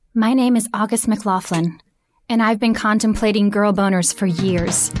My name is August McLaughlin, and I've been contemplating girl boners for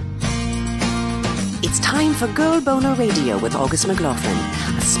years. It's time for Girl Boner Radio with August McLaughlin,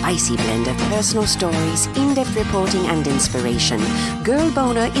 a spicy blend of personal stories, in-depth reporting and inspiration. Girl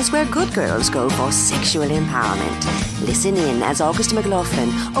Boner is where good girls go for sexual empowerment. Listen in as August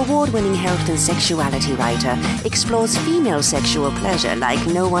McLaughlin, award-winning health and sexuality writer, explores female sexual pleasure like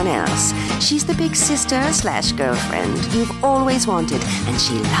no one else. She's the big sister/girlfriend you've always wanted, and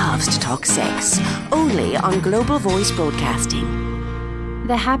she loves to talk sex. Only on Global Voice Broadcasting.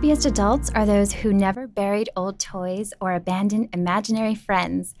 The happiest adults are those who never buried old toys or abandoned imaginary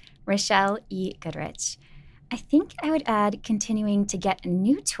friends. Rochelle E. Goodrich. I think I would add continuing to get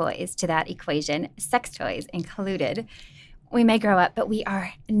new toys to that equation, sex toys included. We may grow up, but we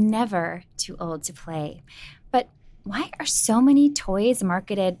are never too old to play. But why are so many toys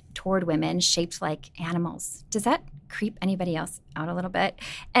marketed toward women shaped like animals? Does that creep anybody else out a little bit?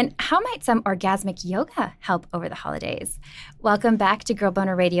 And how might some orgasmic yoga help over the holidays? Welcome back to Girl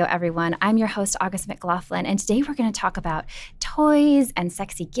Boner Radio, everyone. I'm your host, August McLaughlin, and today we're going to talk about toys and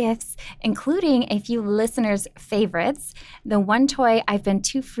sexy gifts, including a few listeners' favorites, the one toy I've been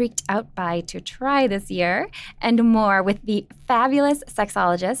too freaked out by to try this year, and more with the fabulous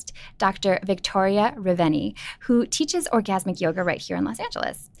sexologist, Dr. Victoria Riveni, who teaches orgasmic yoga right here in Los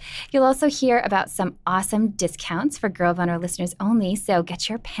Angeles. You'll also hear about some awesome discounts for Girl Boner listeners only, so get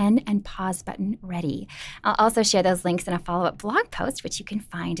your pen and pause button ready. I'll also share those links in a follow-up blog post, which you can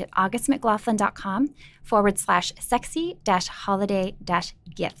find at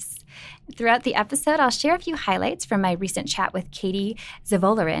augustmclaughlin.com/sexy-holiday-gifts. Throughout the episode, I'll share a few highlights from my recent chat with Katie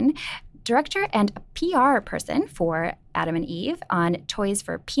Zavolarin, director and PR person for Adam and Eve, on toys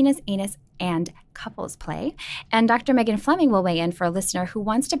for penis, anus, and couples play. And Dr. Megan Fleming will weigh in for a listener who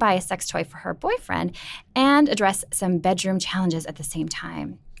wants to buy a sex toy for her boyfriend and address some bedroom challenges at the same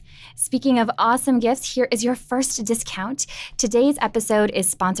time. Speaking of awesome gifts, here is your first discount. Today's episode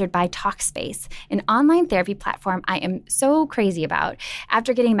is sponsored by Talkspace, an online therapy platform I am so crazy about.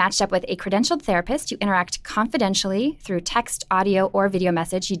 After getting matched up with a credentialed therapist, you interact confidentially through text, audio, or video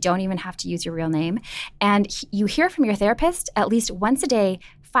message. You don't even have to use your real name. And you hear from your therapist at least once a day,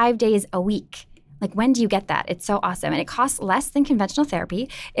 5 days a week. Like, when do you get that? It's so awesome. And it costs less than conventional therapy.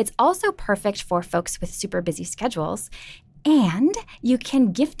 It's also perfect for folks with super busy schedules. And you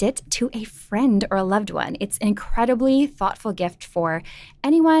can gift it to a friend or a loved one. It's an incredibly thoughtful gift for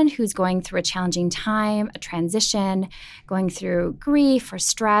anyone who's going through a challenging time, a transition, going through grief or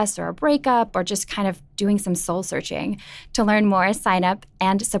stress or a breakup, or just kind of doing some soul searching. To learn more, sign up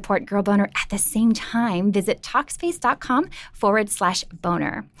and support Girl Boner at the same time. Visit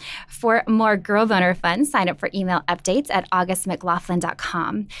Talkspace.com/boner. For more Girl Boner fun, sign up for email updates at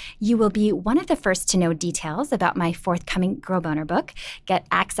augustmclaughlin.com. You will be one of the first to know details about my forthcoming Girl Boner book, get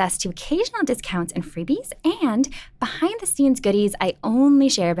access to occasional discounts and freebies, and behind-the-scenes goodies I only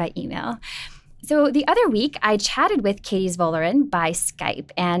share by email. So the other week, I chatted with Katie Zavolarin by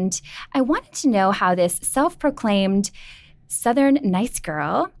Skype, and I wanted to know how this self-proclaimed Southern nice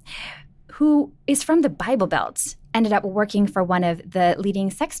girl, who is from the Bible Belt, ended up working for one of the leading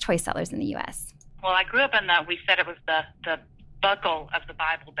sex toy sellers in the U.S. Well, I grew up in we said it was the buckle of the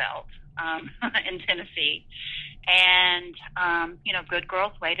Bible Belt in Tennessee. And, good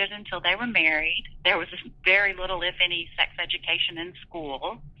girls waited until they were married. There was very little, if any, sex education in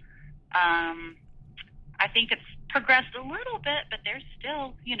school. I think it's progressed a little bit, but there's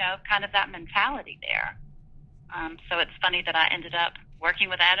still, kind of that mentality there. So it's funny that I ended up working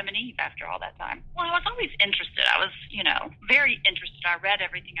with Adam and Eve after all that time. Well, I was always interested. I was, very interested. I read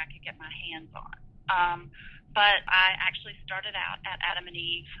everything I could get my hands on. But I actually started out at Adam and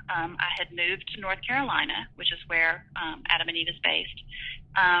Eve. I had moved to North Carolina, which is where Adam and Eve is based,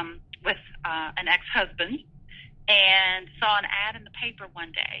 with an ex-husband, and saw an ad in the paper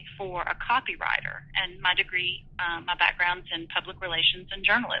one day for a copywriter. And my degree, my background's in public relations and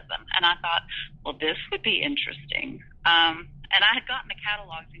journalism. And I thought, well, this would be interesting. And I had gotten the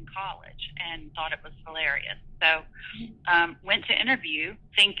catalogs in college and thought it was hilarious. So went to interview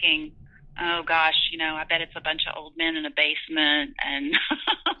thinking, oh, gosh, I bet it's a bunch of old men in a basement and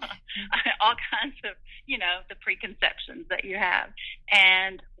all kinds of, the preconceptions that you have.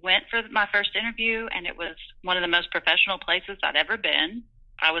 And went for my first interview, and it was one of the most professional places I'd ever been.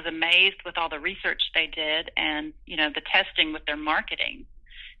 I was amazed with all the research they did and, the testing with their marketing.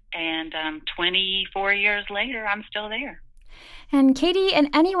 And 24 years later, I'm still there. And Katie and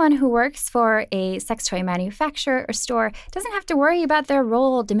anyone who works for a sex toy manufacturer or store doesn't have to worry about their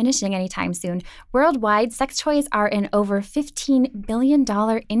role diminishing anytime soon. Worldwide, sex toys are an over $15 billion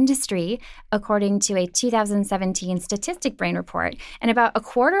industry, according to a 2017 Statistic Brain report, and about a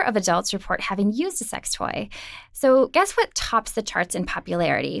quarter of adults report having used a sex toy. So guess what tops the charts in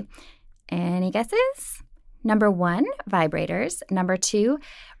popularity? Any guesses? Number 1, vibrators. Number 2,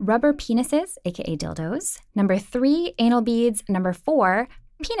 rubber penises, aka dildos. Number 3, anal beads. Number 4,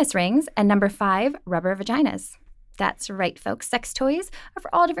 penis rings. And number 5, rubber vaginas. That's right, folks. Sex toys are for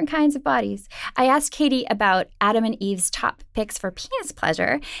all different kinds of bodies. I asked Katie about Adam and Eve's top picks for penis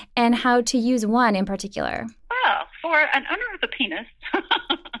pleasure and how to use one in particular. Well, for an owner of a penis,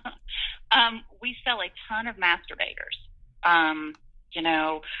 we sell a ton of masturbators.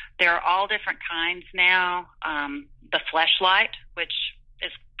 There are all different kinds now. The Fleshlight, which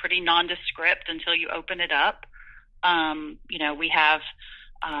is pretty nondescript until you open it up. We have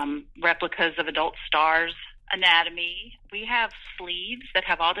replicas of adult stars' anatomy. We have sleeves that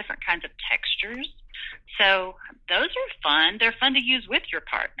have all different kinds of textures. So those are fun. They're fun to use with your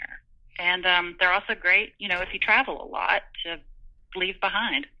partner. And they're also great, if you travel a lot, to leave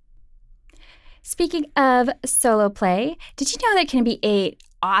behind. Speaking of solo play, did you know that it can be an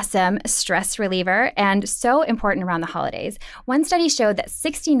awesome stress reliever and so important around the holidays? One study showed that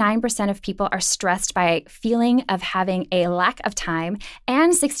 69% of people are stressed by feeling of having a lack of time,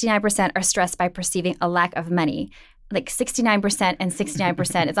 and 69% are stressed by perceiving a lack of money. Like 69% and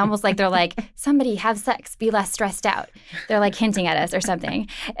 69%. It's almost like they're like, somebody have sex, be less stressed out. They're like hinting at us or something.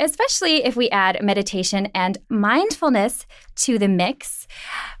 Especially if we add meditation and mindfulness to the mix,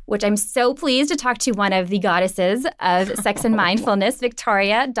 which I'm so pleased to talk to one of the goddesses of sex and mindfulness,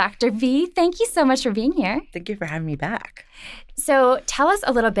 Victoria, Dr. V. Thank you so much for being here. Thank you for having me back. So tell us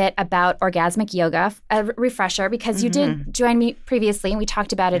a little bit about orgasmic yoga, a refresher, because you did join me previously and we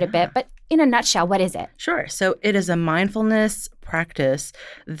talked about it a bit, but in a nutshell, what is it? Sure. So it is a mindfulness practice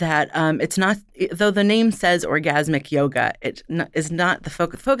that it's not, though the name says orgasmic yoga, is not the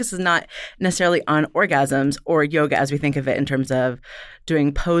focus. Focus is not necessarily on orgasms or yoga as we think of it in terms of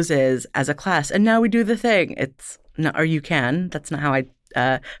doing poses as a class. And now we do the thing. It's not, or you can. That's not how I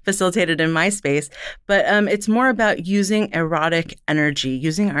facilitated in my space, but it's more about using erotic energy,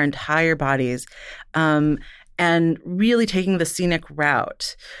 using our entire bodies, and really taking the scenic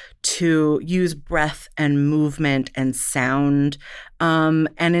route to use breath and movement and sound and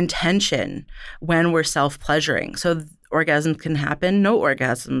intention when we're self-pleasuring. So orgasms can happen. No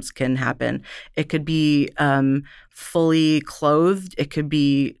orgasms can happen. It could be fully clothed. It could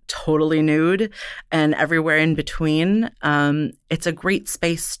be totally nude, and everywhere in between. It's a great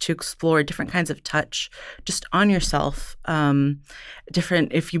space to explore different kinds of touch just on yourself.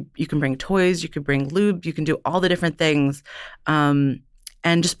 If you can bring toys, you could bring lube, you can do all the different things,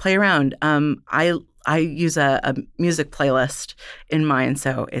 and just play around. I use a music playlist in mine,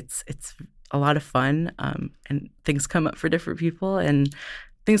 so it's a lot of fun, and things come up for different people, and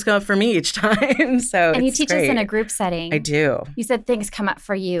things come up for me each time. So and you teach us in a group setting. I do. You said things come up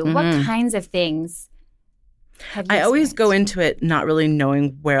for you. What kinds of things have you I always experienced? go into it not really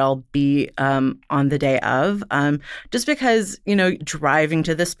knowing where I'll be on the day of, just because, driving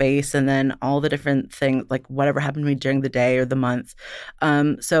to the space and then all the different things, like whatever happened to me during the day or the month.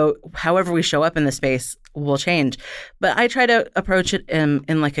 So however we show up in the space will change. But I try to approach it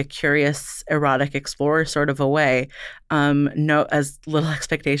in like a curious, erotic explorer sort of a way. No, as little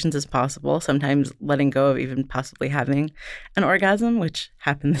expectations as possible, sometimes letting go of even possibly having an orgasm, which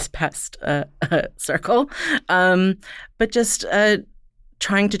happened this past circle. But just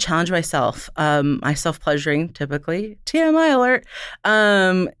trying to challenge myself. My self-pleasuring, typically, TMI alert,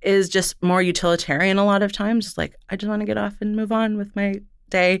 is just more utilitarian a lot of times. It's like, I just want to get off and move on with my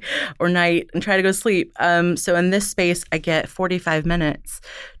day or night and try to go sleep. So in this space, I get 45 minutes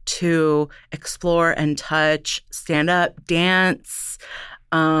to explore and touch, stand up, dance,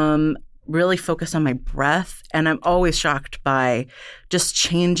 really focus on my breath. And I'm always shocked by just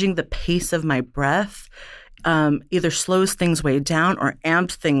changing the pace of my breath. Either slows things way down or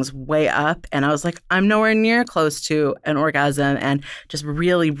amped things way up. And I was like, I'm nowhere near close to an orgasm, and just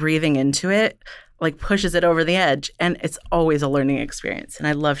really breathing into it like pushes it over the edge. And it's always a learning experience. And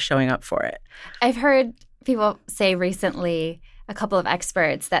I love showing up for it. I've heard people say recently, a couple of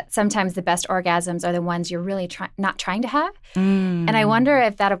experts, that sometimes the best orgasms are the ones you're really not trying to have. And I wonder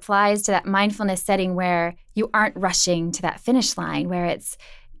if that applies to that mindfulness setting where you aren't rushing to that finish line, where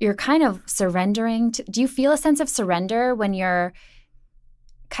you're kind of surrendering. Do you feel a sense of surrender when you're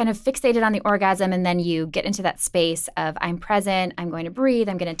kind of fixated on the orgasm and then you get into that space of I'm present, I'm going to breathe,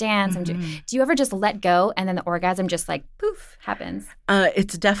 I'm going to dance. Do you ever just let go and then the orgasm just like poof happens?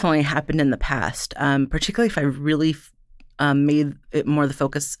 It's definitely happened in the past, particularly if I really made it more the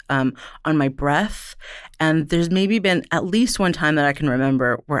focus on my breath. And there's maybe been at least one time that I can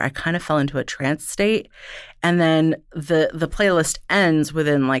remember where I kind of fell into a trance state. And then the playlist ends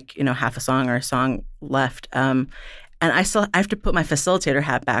within like, half a song or a song left. And I have to put my facilitator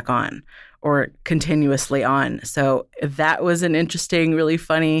hat back on or continuously on. So that was an interesting, really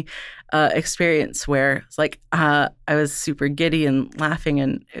funny experience where it's like I was super giddy and laughing,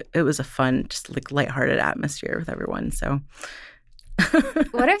 and it was a fun, just like lighthearted atmosphere with everyone. So,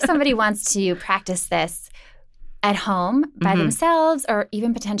 what if somebody wants to practice this at home by themselves or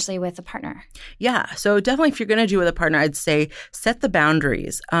even potentially with a partner? Yeah. So definitely if you're going to do it with a partner, I'd say set the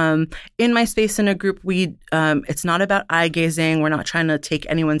boundaries. In my space in a group, it's not about eye gazing. We're not trying to take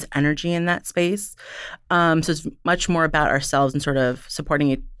anyone's energy in that space. So it's much more about ourselves and sort of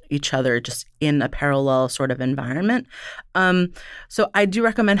supporting each other just in a parallel sort of environment. So I do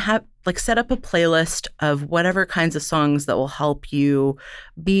recommend set up a playlist of whatever kinds of songs that will help you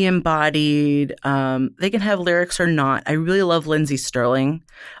be embodied. They can have lyrics or not. I really love Lindsey Stirling.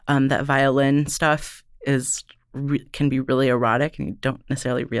 That violin stuff can be really erotic and you don't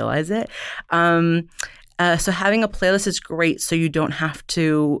necessarily realize it. So having a playlist is great so you don't have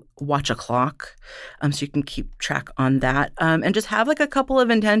to watch a clock, so you can keep track on that. And just have like a couple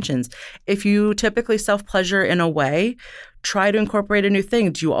of intentions. If you typically self-pleasure in a way, try to incorporate a new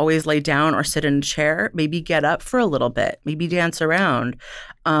thing. Do you always lay down or sit in a chair? Maybe get up for a little bit. Maybe dance around.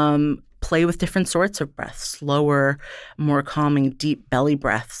 Play with different sorts of breaths, slower, more calming, deep belly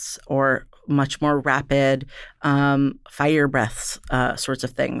breaths, or much more rapid fire breaths, sorts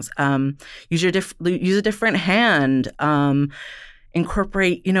of things. Use a different hand.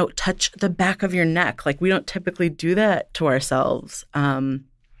 Incorporate, touch the back of your neck. Like we don't typically do that to ourselves. And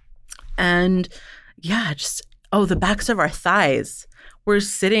yeah, the backs of our thighs. We're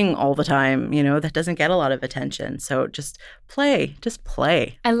sitting all the time, that doesn't get a lot of attention. So just play.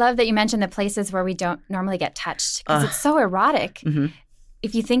 I love that you mentioned the places where we don't normally get touched because it's so erotic. Mm-hmm.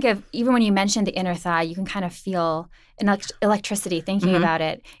 If you think of, even when you mentioned the inner thigh, you can kind of feel an electricity thinking about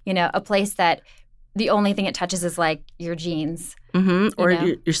it. A place that the only thing it touches is like your jeans. Mm-hmm. Or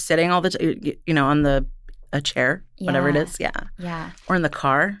you're sitting all the time, on a chair, whatever it is. Yeah. Yeah. Or in the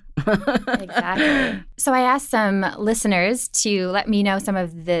car. Exactly. So I asked some listeners to let me know some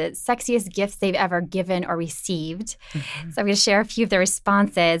of the sexiest gifts they've ever given or received. Mm-hmm. So I'm going to share a few of the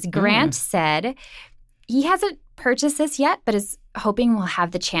responses. Grant said he hasn't purchased this yet, but is hoping we'll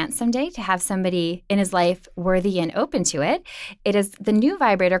have the chance someday to have somebody in his life worthy and open to it. It is the new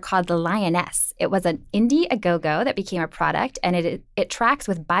vibrator called the Lioness. It was an Indiegogo that became a product, and it tracks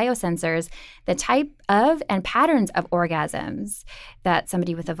with biosensors the type of and patterns of orgasms that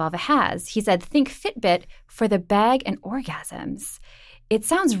somebody with a vulva has. He said, think Fitbit for the bag and orgasms. It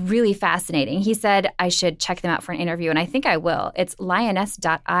sounds really fascinating. He said I should check them out for an interview, and I think I will. It's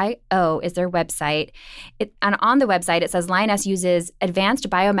lioness.io is their website. And on the website, it says Lioness uses advanced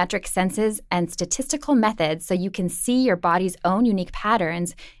biometric senses and statistical methods so you can see your body's own unique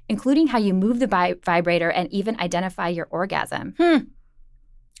patterns, including how you move the vibrator and even identify your orgasm.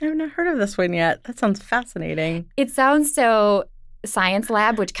 I've not heard of this one yet. That sounds fascinating. It sounds so science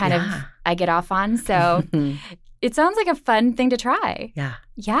lab, which kind of I get off on. So it sounds like a fun thing to try. Yeah.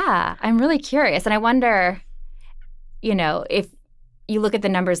 Yeah. I'm really curious. And I wonder, if you look at the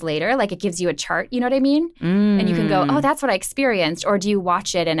numbers later, like it gives you a chart, you know what I mean? And you can go, oh, that's what I experienced. Or do you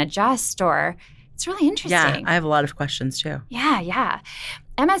watch it and adjust? Or it's really interesting. Yeah. I have a lot of questions too. Yeah.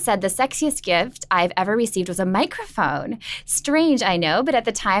 Emma said the sexiest gift I've ever received was a microphone. Strange, I know, but at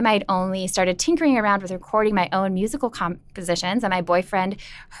the time I'd only started tinkering around with recording my own musical compositions, and my boyfriend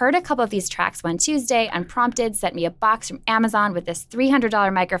heard a couple of these tracks one Tuesday, unprompted, sent me a box from Amazon with this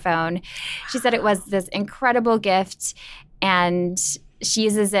 $300 microphone. She said it was this incredible gift, and she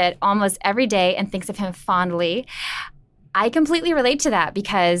uses it almost every day and thinks of him fondly. I completely relate to that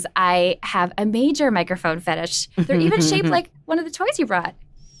because I have a major microphone fetish. They're even shaped like one of the toys you brought,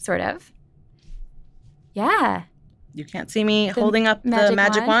 sort of. Yeah. You can't see me holding up the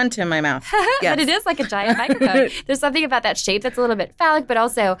magic wand to my mouth. Yes. But it is like a giant microphone. There's something about that shape that's a little bit phallic, but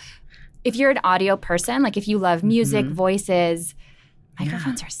also if you're an audio person, like if you love music, voices,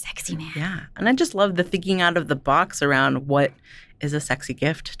 microphones are sexy, man. Yeah. And I just love the thinking out of the box around what is a sexy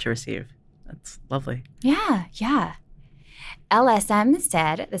gift to receive. That's lovely. Yeah. LSM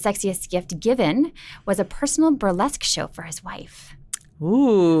said the sexiest gift given was a personal burlesque show for his wife.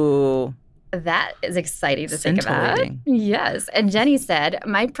 Ooh. That is exciting to think about. Scintillating. Yes. And Jenny said,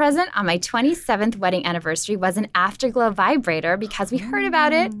 my present on my 27th wedding anniversary was an Afterglow vibrator because we heard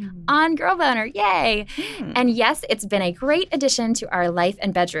about it on Girl Boner. Yay. And yes, it's been a great addition to our life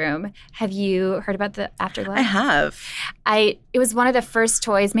and bedroom. Have you heard about the Afterglow? I have. It was one of the first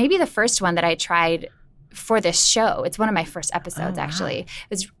toys, maybe the first one that I tried for this show. It's one of my first episodes, actually. It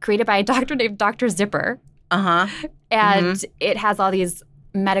was created by a doctor named Dr. Zipper. Uh-huh. And it has all these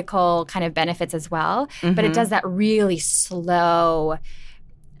medical kind of benefits as well, but it does that really slow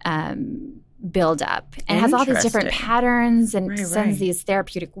build up, and it has all these different patterns and sends these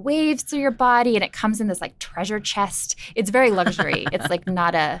therapeutic waves through your body, and it comes in this like treasure chest. It's very luxury. It's like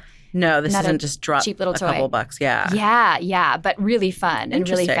not a No, this isn't just drop cheap little a toy. couple bucks. Yeah. Yeah, but really fun and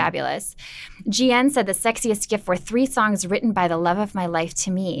really fabulous. GN said the sexiest gift were 3 songs written by the love of my life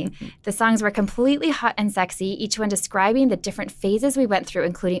to me. The songs were completely hot and sexy, each one describing the different phases we went through,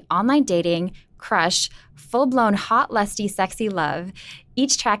 including online dating, crush, full-blown hot, lusty, sexy love.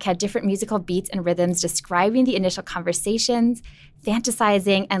 Each track had different musical beats and rhythms describing the initial conversations,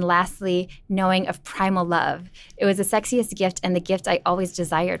 fantasizing, and lastly, knowing of primal love. It was the sexiest gift and the gift I always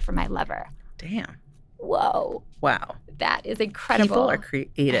desired for my lover. Damn. Whoa. Wow. That is incredible. People are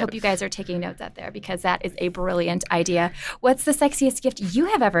creative. I hope you guys are taking notes out there because that is a brilliant idea. What's the sexiest gift you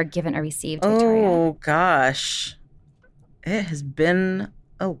have ever given or received, Victoria? Oh, gosh. It has been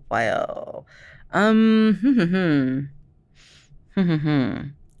a while. I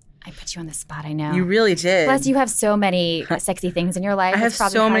put you on the spot, I know. You really did. Plus, you have so many sexy things in your life. I have it's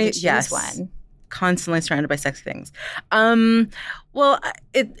probably so hard many. to choose Yes, one. constantly surrounded by sexy things. Well,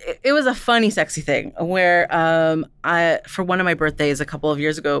 it was a funny sexy thing where I for one of my birthdays a couple of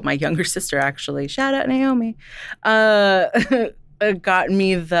years ago, my younger sister actually, shout out Naomi, got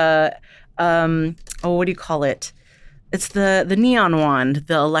me the what do you call it? It's the neon wand,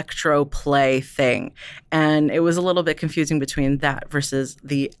 the electro play thing. And it was a little bit confusing between that versus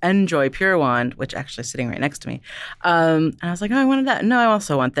the Enjoy Pure wand, which actually is sitting right next to me. And I was like, oh, I wanted that. No, I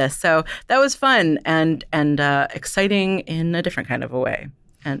also want this. So that was fun and exciting in a different kind of a way.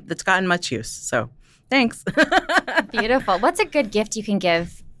 And it's gotten much use. So thanks. Beautiful. What's a good gift you can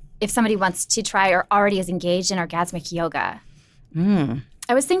give if somebody wants to try or already is engaged in orgasmic yoga?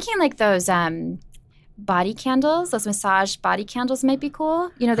 I was thinking like those body candles, those massage body candles might be cool.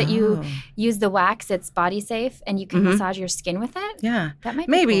 You know, that you use the wax, it's body safe, and you can massage your skin with it. Yeah. That might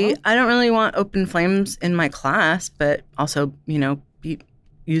be Maybe. cool. I don't really want open flames in my class, but also,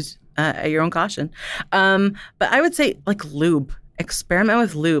 use at your own caution. But I would say like lube. Experiment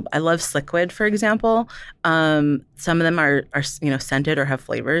with lube. I love Sliquid, for example. Some of them are scented or have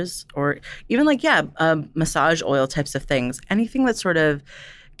flavors, or even like massage oil types of things. Anything that sort of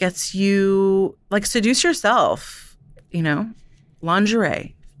gets you like seduce yourself.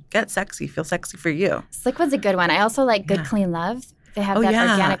 Lingerie. Get sexy. Feel sexy for you. Sliquid's a good one. I also like Good Clean Love. They have that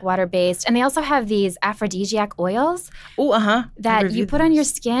organic water-based. And they also have these aphrodisiac oils that you put on your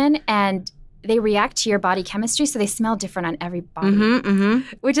skin and they react to your body chemistry, so they smell different on every body,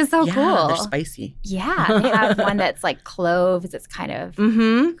 which is so cool. They're spicy. Yeah, they have one that's like cloves. It's kind of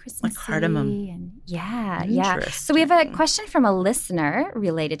Christmassy. Like cardamom. And yeah. So we have a question from a listener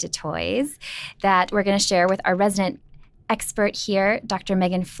related to toys that we're going to share with our resident expert here, Dr.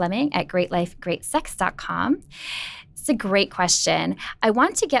 Megan Fleming at GreatLifeGreatSex.com. It's a great question. I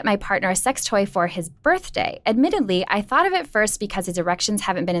want to get my partner a sex toy for his birthday. Admittedly, I thought of it first because his erections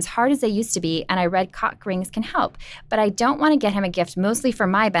haven't been as hard as they used to be, and I read cock rings can help. But I don't want to get him a gift mostly for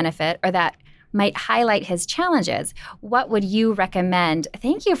my benefit or that might highlight his challenges. What would you recommend?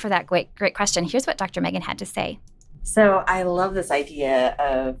 Thank you for that great question. Here's what Dr. Megan had to say. So I love this idea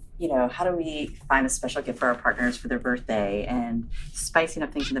of, how do we find a special gift for our partners for their birthday and spicing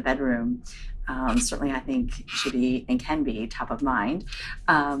up things in the bedroom. Certainly, I think should be and can be top of mind,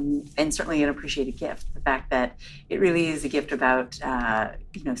 and certainly an appreciated gift. The fact that it really is a gift about,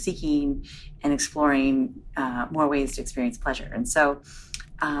 seeking and exploring more ways to experience pleasure. And so,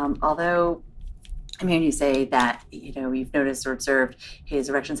 although I'm hearing you say that, you've noticed or observed his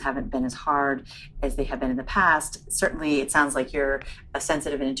erections haven't been as hard as they have been in the past. Certainly, it sounds like you're a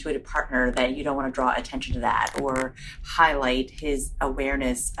sensitive and intuitive partner that you don't want to draw attention to that or highlight his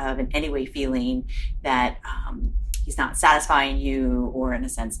awareness of in any way feeling that he's not satisfying you or, in a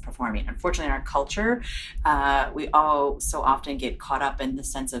sense, performing. Unfortunately, in our culture, we all so often get caught up in the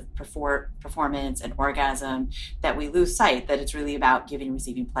sense of performance and orgasm that we lose sight that it's really about giving and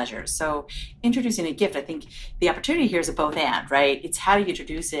receiving pleasure. So introducing a gift, I think the opportunity here is a both and, right? It's how do you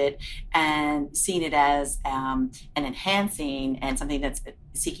introduce it and seeing it as an enhancing and something that's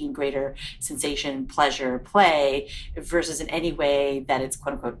seeking greater sensation, pleasure, play, versus in any way that it's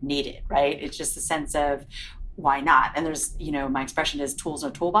quote unquote needed, right? It's just a sense of why not? And there's, my expression is tools in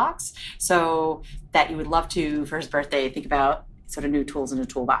a toolbox. So that you would love to, for his birthday, think about sort of new tools in a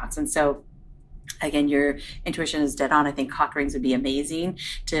toolbox. And so again, your intuition is dead on. I think cock rings would be amazing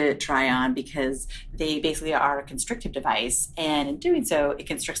to try on because they basically are a constrictive device. And in doing so, it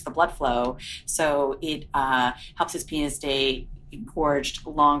constricts the blood flow. So it helps his penis stay engorged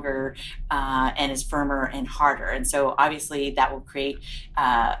longer and is firmer and harder. And so obviously that will create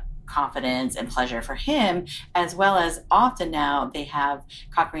confidence and pleasure for him, as well as often now they have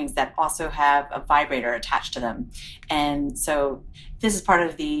cock rings that also have a vibrator attached to them. And so this is part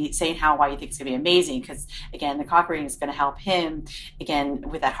of the saying how, why you think it's going to be amazing, because again, the cock ring is going to help him, again,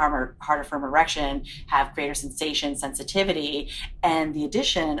 with that harder, firm erection, have greater sensation, sensitivity, and the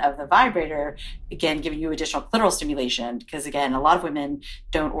addition of the vibrator, again, giving you additional clitoral stimulation, because again, a lot of women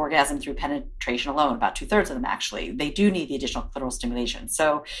don't orgasm through penetration alone, about 2/3 of them actually. They do need the additional clitoral stimulation.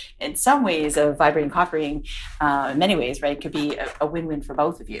 So in some ways, a vibrating cock ring, in many ways, right, could be a win-win for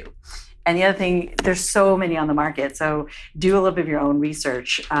both of you. And the other thing, there's so many on the market, so do a little bit of your own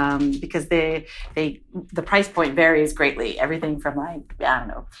research because the price point varies greatly. Everything from like, I don't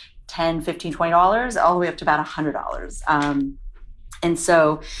know, $10, $15, $20 all the way up to about $100. And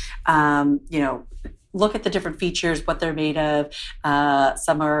so, look at the different features, what they're made of.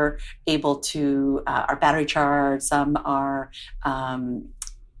 Some are able to, are battery charged, some are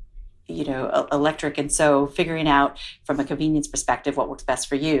electric. And so figuring out from a convenience perspective what works best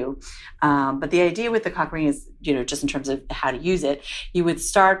for you. But the idea with the cock ring is, just in terms of how to use it, you would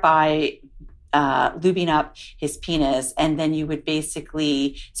start by lubing up his penis, and then you would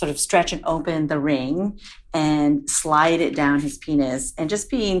basically sort of stretch and open the ring and slide it down his penis, and just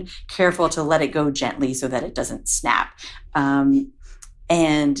being careful to let it go gently so that it doesn't snap.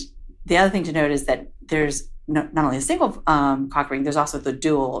 And the other thing to note is that there's not only a single cock ring, there's also the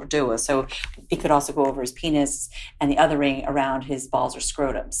dual or dua. So it could also go over his penis and the other ring around his balls or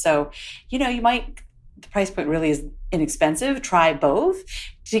scrotum. So, the price point really is inexpensive. Try both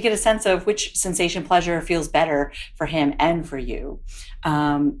to get a sense of which sensation pleasure feels better for him and for you.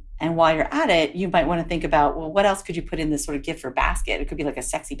 And while you're at it, you might want to think about, well, what else could you put in this sort of gift or basket? It could be like a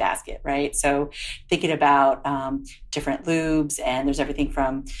sexy basket, right? So thinking about different lubes, and there's everything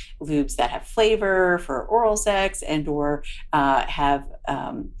from lubes that have flavor for oral sex and or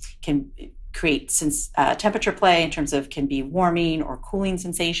can create temperature play in terms of can be warming or cooling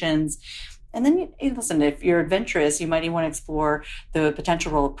sensations. And then, listen, if you're adventurous, you might even want to explore the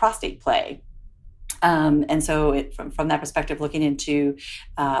potential role of prostate play. And so from that perspective, looking into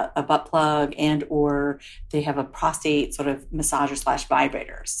a butt plug and or they have a prostate sort of massager /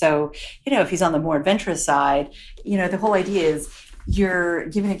 vibrator. So, if he's on the more adventurous side, the whole idea is you're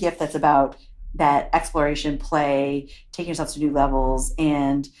giving a gift that's about that exploration, play, taking yourself to new levels,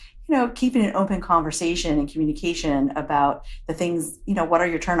 and keeping an open conversation and communication about the things, what are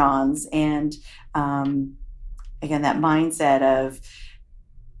your turn-ons? And again, that mindset of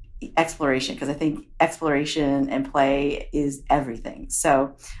exploration, because I think exploration and play is everything.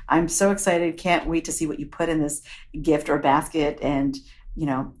 So I'm so excited. Can't wait to see what you put in this gift or basket. And,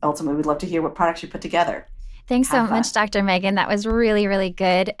 ultimately we'd love to hear what products you put together. Thanks so much, Dr. Megan. That was really, really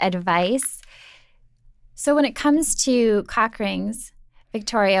good advice. So when it comes to cock rings,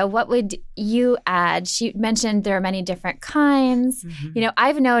 Victoria, what would you add? She mentioned there are many different kinds. Mm-hmm.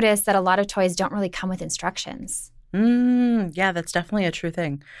 I've noticed that a lot of toys don't really come with instructions. Yeah, that's definitely a true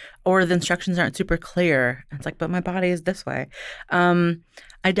thing. Or the instructions aren't super clear. It's like, but my body is this way.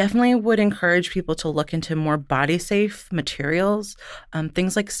 I definitely would encourage people to look into more body-safe materials,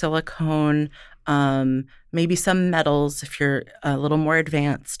 things like silicone, maybe some metals if you're a little more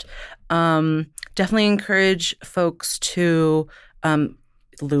advanced. Definitely encourage folks to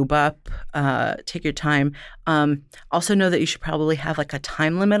lube up, take your time. Also know that you should probably have like a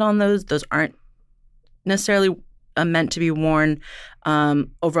time limit on those. Those aren't necessarily meant to be worn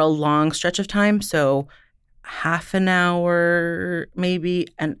over a long stretch of time. So half an hour maybe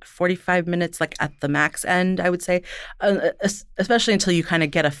and 45 minutes like at the max end, I would say, especially until you kind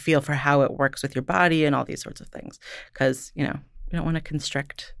of get a feel for how it works with your body and all these sorts of things. Because, you don't want to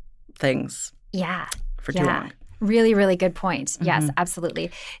constrict things for too long. Really, really good point. Mm-hmm. Yes,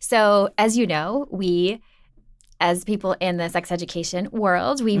 absolutely. So as you know, we, as people in the sex education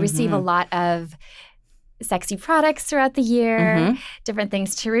world, we receive a lot of sexy products throughout the year, different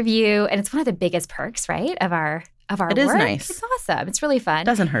things to review. And it's one of the biggest perks, right, of our of our It is work. nice. It's awesome. It's really fun. It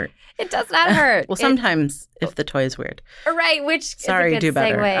doesn't hurt. It does not hurt. Well, sometimes if the toy is weird. Right, which Sorry, is a good do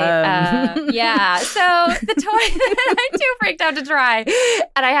better. segue. Yeah, so the toy I too freaked out to try.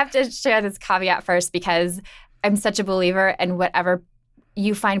 And I have to share this caveat first because I'm such a believer in whatever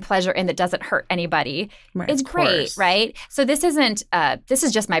you find pleasure in that doesn't hurt anybody. Right, It's of great, course. right? So this isn't, this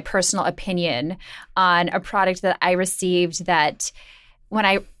is just my personal opinion on a product that I received that when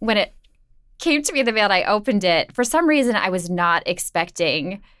it came to me in the mail and I opened it, for some reason I was not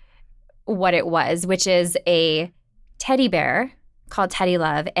expecting what it was, which is a teddy bear called Teddy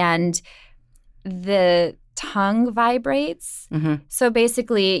Love, and the tongue vibrates. Mm-hmm. So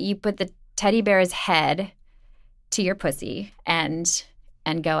basically, you put the teddy bear's head to your pussy and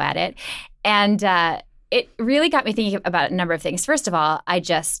go at it, and it really got me thinking about a number of things. First of all, I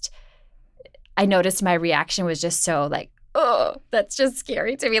noticed my reaction was just so like, oh, that's just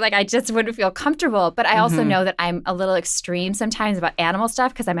scary to me. Like, I just wouldn't feel comfortable. But I also know that I'm a little extreme sometimes about animal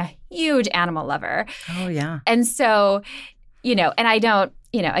stuff because I'm a huge animal lover. Oh, yeah. And so, and I don't,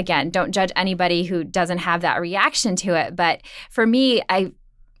 again, don't judge anybody who doesn't have that reaction to it. But for me,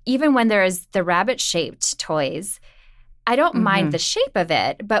 even when there's the rabbit-shaped toys, I don't mind the shape of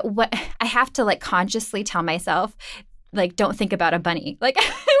it. But what I have to like consciously tell myself, like, don't think about a bunny, like,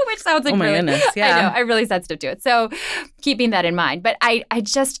 which sounds like goodness, yeah. I know, I'm really sensitive to it. So keeping that in mind. But I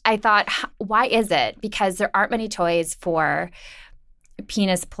thought, why is it? Because there aren't many toys for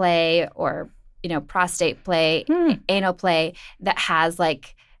penis play or, prostate play, anal play that has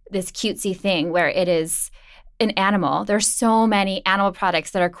like this cutesy thing where it is an animal. There's so many animal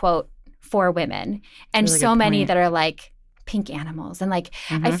products that are, quote, for women, and really so good many point. that are like pink animals. And like,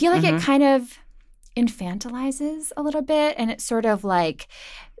 I feel like it kind of infantilizes a little bit, and it's sort of like,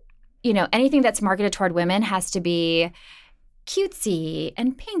 anything that's marketed toward women has to be cutesy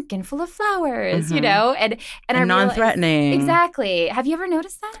and pink and full of flowers, and I realize- non-threatening. Exactly. Have you ever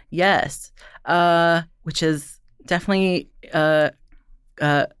noticed that? Yes, which is definitely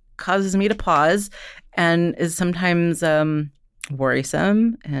causes me to pause and is sometimes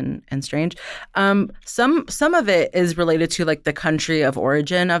worrisome and strange. Some of it is related to like the country of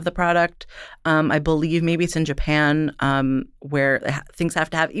origin of the product. I believe maybe it's in Japan where things have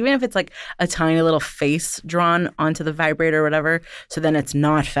to have, even if it's like a tiny little face drawn onto the vibrator or whatever, so then it's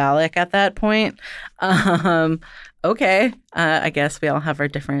not phallic at that point. Okay, I guess we all have our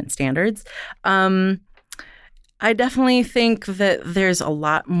different standards. I definitely think that there's a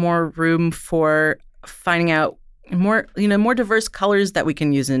lot more room for finding out more diverse colors that we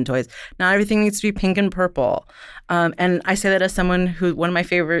can use in toys. Not everything needs to be pink and purple. And I say that as someone who, one of my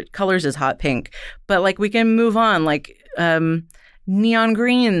favorite colors is hot pink. But like we can move on, like neon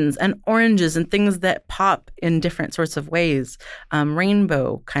greens and oranges and things that pop in different sorts of ways.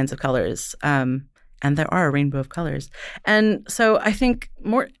 Rainbow kinds of colors. And there are a rainbow of colors. And so I think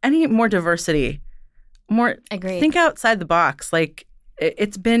more diversity, Agreed. Think outside the box. Like,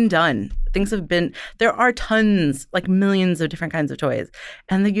 it's been done. There are tons, like millions of different kinds of toys.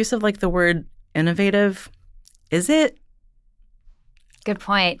 And the use of like the word innovative, is it? Good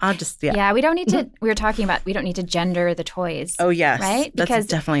point. Yeah. We don't need to, we don't need to gender the toys. Oh, yes. Right? That's Because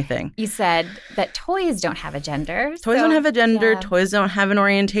definitely a thing. you said that toys don't have a gender. Toys don't have a gender. yeah. Toys don't have an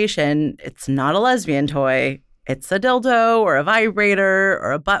orientation. It's not a lesbian toy. It's a dildo or a vibrator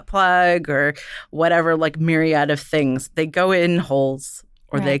or a butt plug or whatever, like myriad of things. They go in holes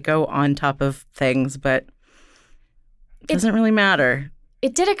or they Right. go on top of things, but it doesn't really matter.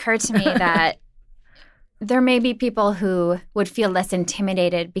 It did occur to me that there may be people who would feel less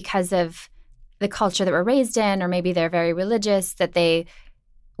intimidated because of the culture that we're raised in, or maybe they're very religious, that they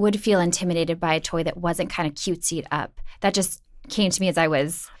would feel intimidated by a toy that wasn't kind of cutesied up. That just came to me as I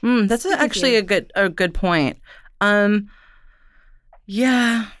was. That's Thank actually you. a good point.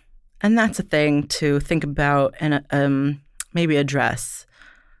 Yeah, and that's a thing to think about and maybe address.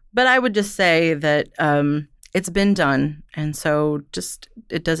 But I would just say that it's been done, and so does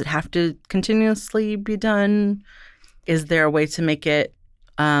it have to continuously be done? Is there a way to make it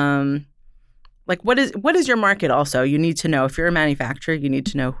like what is your market? Also, you need to know, if you're a manufacturer, you need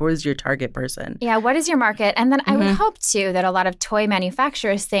to know who is your target person. Yeah, what is your market? And then I would hope, too, that a lot of toy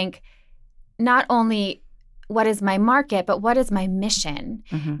manufacturers think not only what is my market, but what is my mission?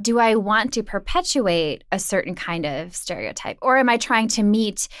 Do I want to perpetuate a certain kind of stereotype? Or am I trying to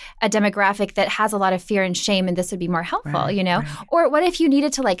meet a demographic that has a lot of fear and shame, and this would be more helpful, Right. Or what if you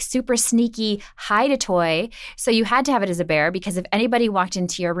needed to like super sneaky hide a toy, so you had to have it as a bear, because if anybody walked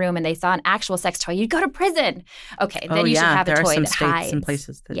into your room and they saw an actual sex toy, you'd go to prison. Okay, then you should have a there toy are some that states hides. and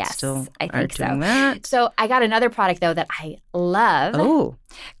places that Yes, still I think aren't so. doing that. So I got another product, though, that I love Oh,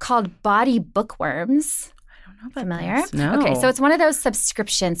 called Body Bookworms. know about Familiar? this. No. Okay, so it's one of those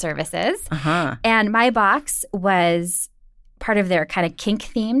subscription services. Uh-huh. And my box was part of their kind of kink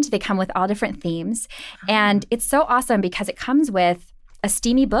themed. They come with all different themes. And it's so awesome because it comes with a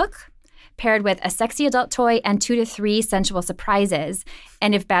steamy book paired with a sexy adult toy and 2 to 3 sensual surprises.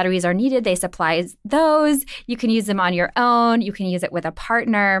 And if batteries are needed, they supply those. You can use them on your own. You can use it with a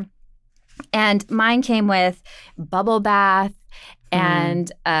partner. And mine came with bubble bath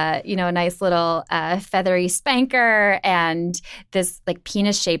and a nice little feathery spanker and this like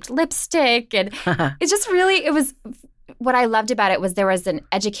penis-shaped lipstick. And it's just really, it was, what I loved about it was there was an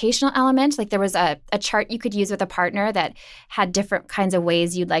educational element. Like there was a chart you could use with a partner that had different kinds of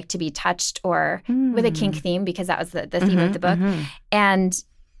ways you'd like to be touched or with a kink theme, because that was the theme of the book. And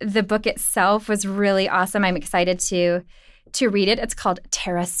the book itself was really awesome. I'm excited to read it. It's called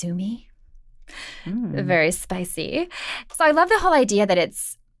Terasumi. Very spicy. So I love the whole idea that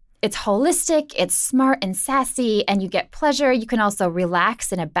it's holistic, it's smart and sassy, and you get pleasure. You can also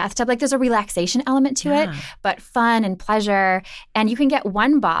relax in a bathtub. Like there's a relaxation element to it, but fun and pleasure. And you can get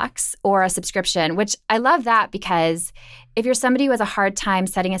one box or a subscription, which I love that because if you're somebody who has a hard time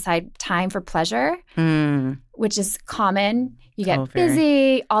setting aside time for pleasure, which is common, you get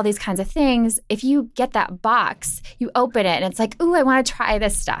busy, all these kinds of things. If you get that box, you open it and it's like, ooh, I want to try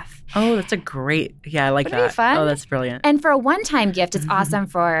this stuff. Oh, that's a great, I like Wouldn't it that. be fun? Oh, that's brilliant. And for a one-time gift, it's awesome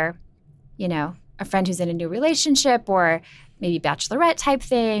for, a friend who's in a new relationship or maybe bachelorette type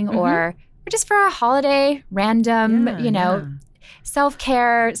thing or just for a holiday, random,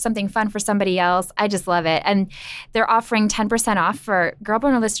 self-care, something fun for somebody else. I just love it. And they're offering 10% off for Girl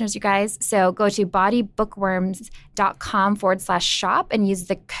Boner listeners, you guys. So go to bodybookworms.com/shop and use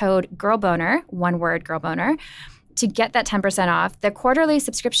the code GIRLBONER, one word, GIRLBONER, to get that 10% off. The quarterly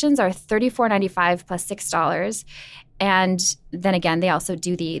subscriptions are $34.95 plus $6. And then again, they also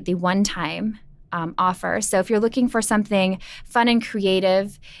do the one-time offer. So if you're looking for something fun and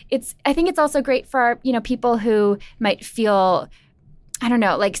creative, I think it's also great for, people who might feel, I don't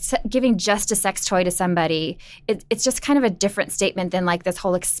know, like giving just a sex toy to somebody. It's just kind of a different statement than like this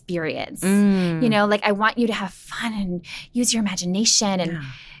whole experience. Like I want you to have fun and use your imagination, and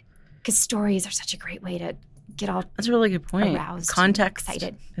because stories are such a great way to get all that's a really good point. Aroused, context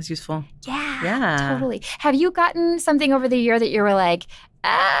excited. Is useful. Yeah, totally. Have you gotten something over the year that you were like,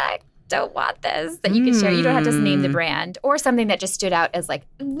 don't want this, that you can share? You don't have to name the brand, or something that just stood out as like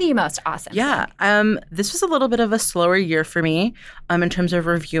the most awesome thing. This was a little bit of a slower year for me in terms of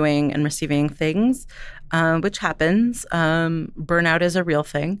reviewing and receiving things, which happens. Burnout is a real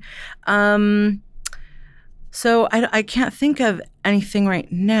thing. So I can't think of anything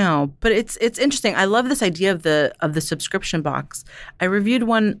right now, but it's interesting. I love this idea of the subscription box. I reviewed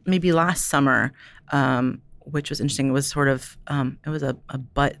one maybe last summer, which was interesting. It was sort of it was a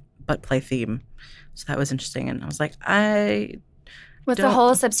butt play theme, so that was interesting. And I was like, was the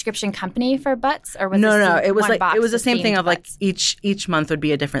whole subscription company for butts, or was no? It was it was the same thing of butts? Like each month would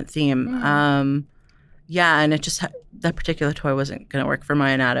be a different theme. And it just that particular toy wasn't going to work for my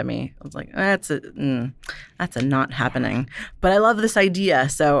anatomy. I was like, that's a not happening. But I love this idea,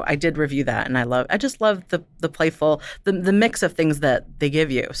 so I did review that, and I just love the playful, the mix of things that they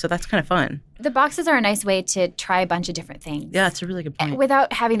give you. So that's kind of fun. The boxes are a nice way to try a bunch of different things. Yeah, it's a really good point.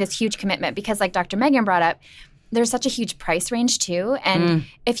 Without having this huge commitment, because like Dr. Megan brought up, there's such a huge price range too. And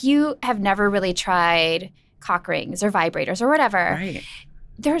if you have never really tried cock rings or vibrators or whatever,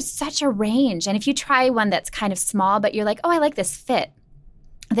 there's such a range. And if you try one that's kind of small, but you're like, oh, I like this fit,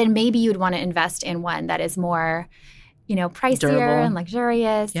 then maybe you'd want to invest in one that is more, pricier, durable, and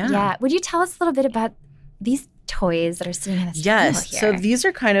luxurious. Yeah. Would you tell us a little bit about these toys that are sitting in this table here? So these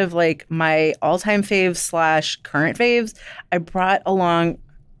are kind of like my all-time faves / current faves. I brought along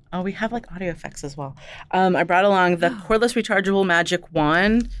we have like audio effects as well. I brought along the cordless rechargeable magic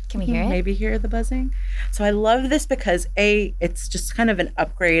wand. Can we hear it? Maybe hear the buzzing. So I love this because it's just kind of an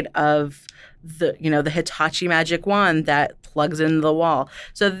upgrade of the Hitachi magic wand that plugs into the wall.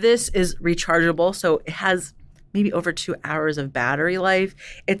 So this is rechargeable. So it has maybe over 2 hours of battery life.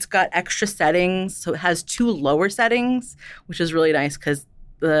 It's got extra settings. So it has 2 lower settings, which is really nice because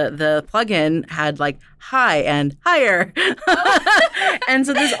the plug-in had like high and higher. And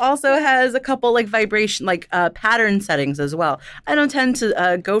so this also has a couple like vibration, like pattern settings as well. I don't tend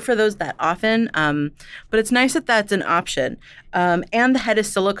to go for those that often, but it's nice that that's an option. And the head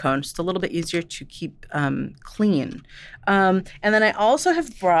is silicone, just a little bit easier to keep clean. And then I also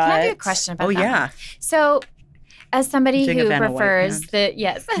have brought... Can I have a question about that? Oh, yeah. So as somebody who prefers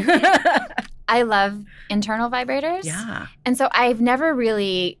yes. I love internal vibrators. Yeah. And so I've never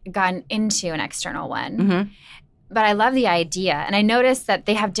really gone into an external one. but I love the idea. And I noticed that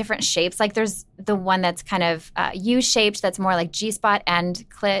they have different shapes. Like there's the one that's kind of U-shaped that's more like G-spot and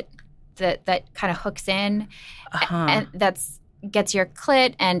clit that kind of hooks in. And that's gets your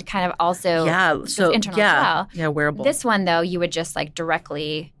clit and kind of also so internal as well. Yeah, wearable. This one, though, you would just like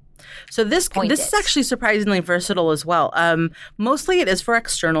directly So this is actually surprisingly versatile as well. Mostly it is for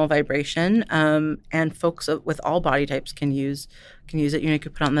external vibration, and folks with all body types can use it. You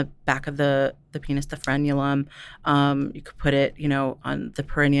could put it on the back of the penis, the frenulum. You could put it, on the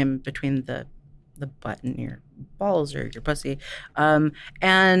perineum between the butt and your balls or your pussy. But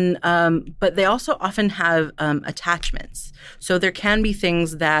they also often have attachments. So there can be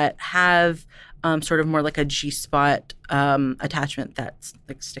things that have sort of more like a G-spot attachment that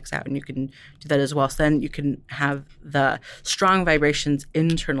like sticks out, and you can do that as well. So then you can have the strong vibrations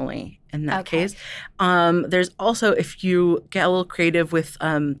internally in that case. There's also, if you get a little creative with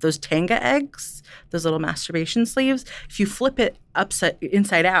those Tenga eggs, those little masturbation sleeves, if you flip it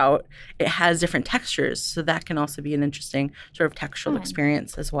inside out, it has different textures. So that can also be an interesting sort of textural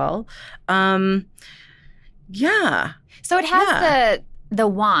experience as well. So it has the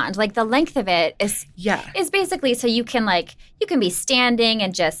wand, like the length of it is basically so you can be standing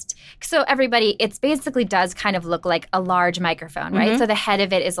and so everybody, it's basically does kind of look like a large microphone, right? So the head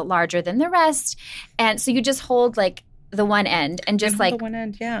of it is larger than the rest. And so you just hold like the one end and just like the one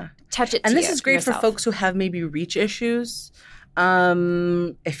end, touch it and to this is great yourself. for folks who have maybe reach issues.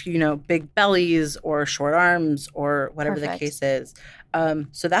 If big bellies or short arms or whatever the case is.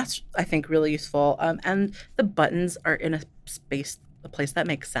 So that's, I think, really useful. And the buttons are in a place that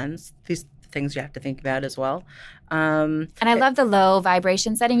makes sense. These things you have to think about as well. And I love the low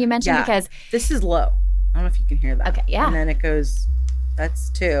vibration setting you mentioned because this is low. I don't know if you can hear that. Okay, yeah. And then it goes, that's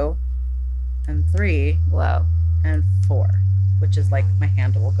 2 and 3. Whoa. And 4, which is like my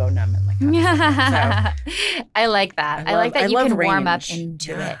hand will go numb in like half a second. So, I like that. I like that you can warm up range.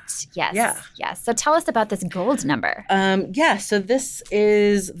 into it. Yes. Yes. So tell us about this gold number. So this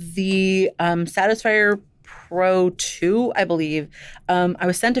is the Satisfyer Pro 2, I believe. I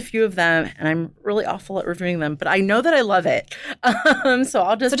was sent a few of them, and I'm really awful at reviewing them, but I know that I love it. So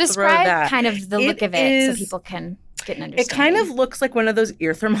I'll just describe throw that. kind of the look of it so people can get an understanding. It kind of looks like one of those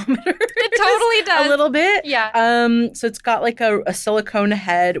ear thermometers. It totally does. A little bit. Yeah. So it's got like a silicone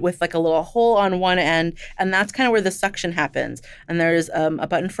head with like a little hole on one end, and that's kind of where the suction happens. And there's a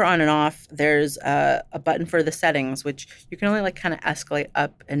button for on and off. There's a button for the settings, which you can only like kind of escalate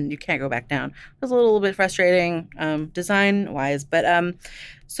up, and you can't go back down. It was a little bit frustrating design-wise, but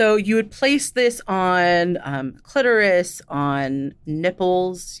so you would place this on clitoris, on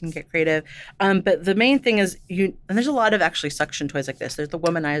nipples. You can get creative. But the main thing is and there's a lot of actually suction toys like this. There's the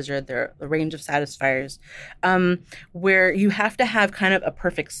Womanizer, there are a range of satisfiers, where you have to have kind of a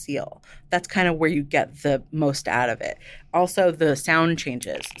perfect seal. That's kind of where you get the most out of it. Also, the sound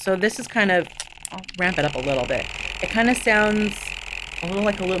changes. So this is kind of, I'll ramp it up a little bit. It kind of sounds a little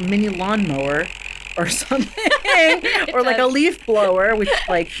like a little mini lawnmower or something, or like a leaf blower, which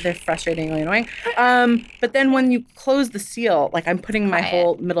like they're frustratingly annoying. But then when you close the seal, like I'm putting my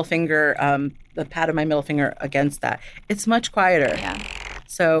whole middle finger, the pad of my middle finger against that, it's much quieter. Yeah.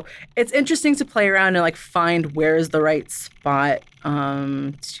 So it's interesting to play around and like find where is the right spot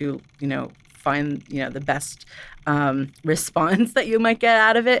to find the best response that you might get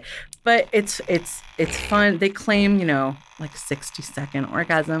out of it. But it's fun. They claim like 60-second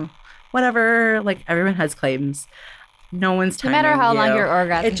orgasm. Whatever, like everyone has claims. No one's timing no matter how long your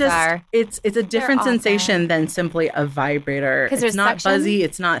orgasms are. It's a different sensation than simply a vibrator. It's not suction? buzzy.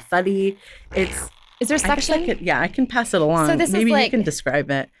 It's not thuddy. Is there suction? I can pass it along. So this Maybe is like, you can describe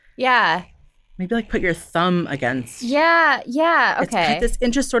it. Yeah. Maybe like put your thumb against. Yeah. Okay. It's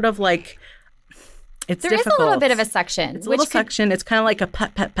just sort of like. It's there difficult. is a little bit of a suction. It's a little suction. It's kind of like a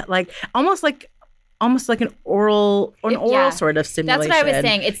pet, like almost like an oral sort of stimulation. That's what I was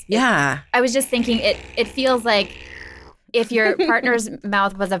saying. I was just thinking it feels like if your partner's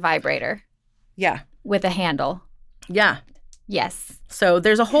mouth was a vibrator. Yeah. With a handle. Yeah. Yes. So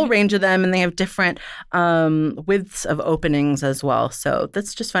there's a whole range of them, and they have different widths of openings as well. So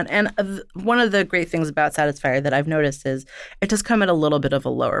that's just fun. And one of the great things about Satisfyer that I've noticed is it does come at a little bit of a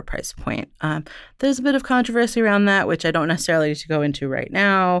lower price point. There's a bit of controversy around that, which I don't necessarily need to go into right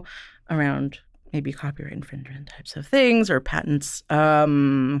now, around maybe copyright infringement types of things or patents.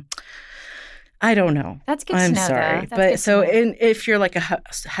 I don't know. That's good to know. I'm sorry. But so if you're like a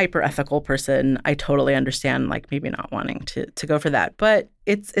hyper ethical person, I totally understand like maybe not wanting to go for that. But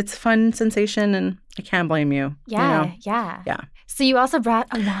it's a fun sensation, and I can't blame you. Yeah. So you also brought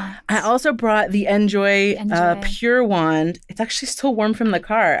a wand. I also brought the Enjoy. Pure wand. It's actually still warm from the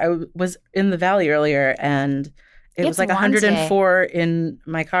car. I was in the valley earlier, and It was like warm 104 in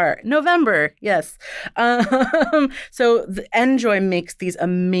my car. November, yes. So the NJOY makes these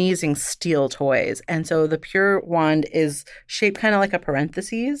amazing steel toys. And so the Pure wand is shaped kind of like a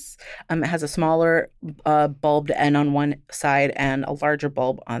parentheses. It has a smaller bulbed end on one side and a larger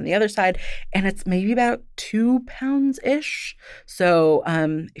bulb on the other side. And it's maybe about 2 pounds-ish. So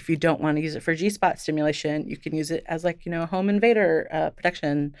if you don't want to use it for G-spot stimulation, you can use it as like, a home invader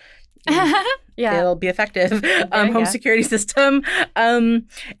protection. Yeah. It'll be effective. Home security system.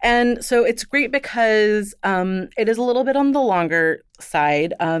 And so it's great because it is a little bit on the longer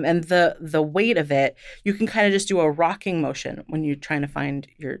side. And the weight of it, you can kind of just do a rocking motion when you're trying to find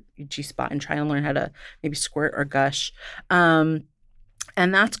your G-spot and try and learn how to maybe squirt or gush. And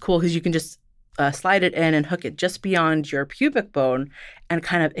that's cool because you can just slide it in and hook it just beyond your pubic bone, and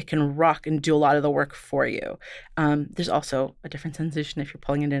kind of it can rock and do a lot of the work for you. There's also a different sensation if you're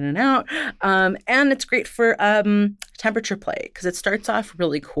pulling it in and out. And it's great for temperature play because it starts off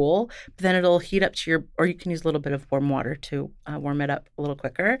really cool, but then it'll heat up to or you can use a little bit of warm water to warm it up a little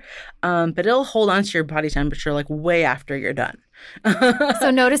quicker. But it'll hold on to your body temperature like way after you're done.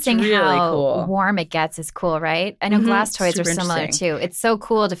 So noticing really how cool. warm it gets is cool, right? I know glass toys are similar too. It's so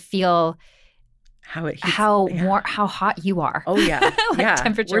cool to feel how it heats, how warm, how hot you are. Oh yeah, like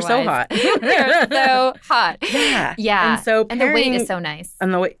temperature-wise. We're so hot. We're so hot. Yeah. And so the weight is so nice.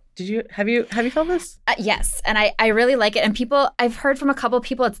 And the weight. Have you felt this? Yes, and I really like it. And I've heard from a couple of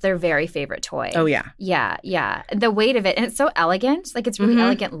people, it's their very favorite toy. Oh yeah, yeah. The weight of it, and it's so elegant. Like it's really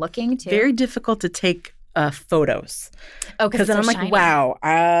elegant looking too. Very difficult to take photos. Oh, because then I'm shiny. like, wow,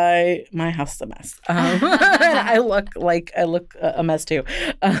 my house is a mess. I look a mess too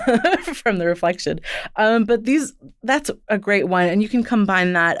from the reflection. But that's a great one, and you can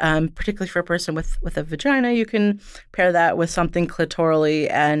combine that, particularly for a person with a vagina. You can pair that with something clitorally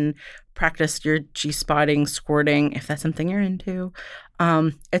and practice your G-spotting, squirting, if that's something you're into.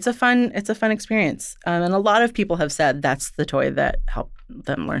 It's a fun experience, and a lot of people have said that's the toy that helped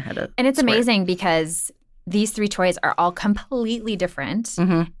them learn how to. And it's squirt. amazing because these 3 toys are all completely different,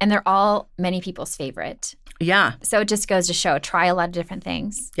 and they're all many people's favorite. Yeah. So it just goes to show, try a lot of different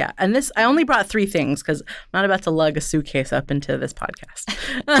things. Yeah. And I only brought 3 things because I'm not about to lug a suitcase up into this podcast.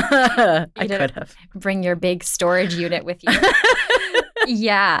 I could have. Bring your big storage unit with you.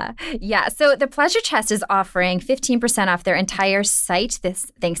 Yeah. So the Pleasure Chest is offering 15% off their entire site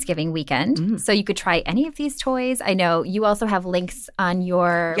this Thanksgiving weekend. So you could try any of these toys. I know you also have links on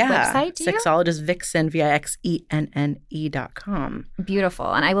your website, do you? Sexologist Vixen, VIXENNE.com.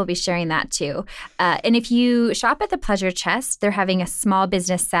 Beautiful. And I will be sharing that too. And if you shop at the Pleasure Chest, they're having a small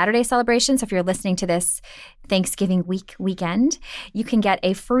business Saturday celebration. So if you're listening to this Thanksgiving weekend, you can get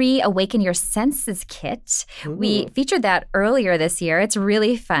a free Awaken Your Senses kit. Ooh. We featured that earlier this year. It's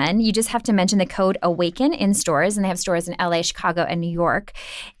really fun. You just have to mention the code AWAKEN in stores, and they have stores in LA, Chicago, and New York.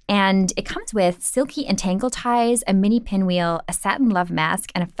 And it comes with silky entangle ties, a mini pinwheel, a satin love mask,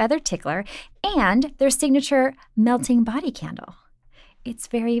 and a feather tickler, and their signature melting body candle. It's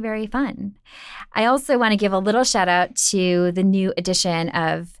very, very fun. I also want to give a little shout out to the new edition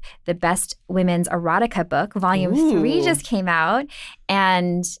of the Best Women's Erotica book. Volume 3 just came out,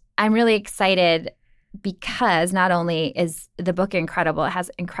 and I'm really excited because not only is the book incredible, it has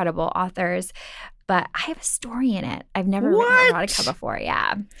incredible authors, but I have a story in it. I've never written erotica before.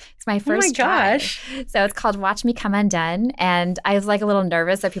 Yeah. It's my first try. Gosh. So it's called Watch Me Come Undone. And I was like a little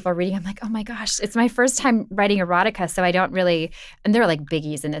nervous that people are reading. I'm like, oh my gosh, it's my first time writing erotica. So I don't really, and there are like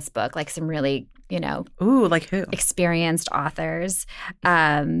biggies in this book, like some really, like who? Experienced authors.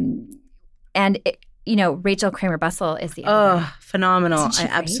 And Rachel Kramer Bussell is the editor. Oh, phenomenal. I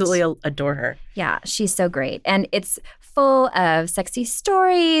absolutely adore her. Yeah, she's so great. And it's full of sexy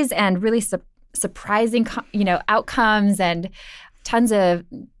stories and really surprising, outcomes and tons of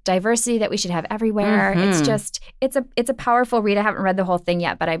diversity that we should have everywhere. It's a powerful read. I haven't read the whole thing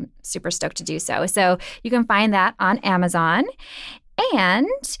yet, but I'm super stoked to do so. So you can find that on Amazon.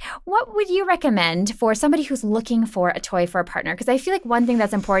 And what would you recommend for somebody who's looking for a toy for a partner? Because I feel like one thing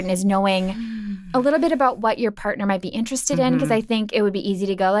that's important is knowing a little bit about what your partner might be interested in. Because I think it would be easy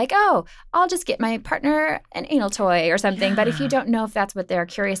to go like, oh, I'll just get my partner an anal toy or something. Yeah. But if you don't know if that's what they're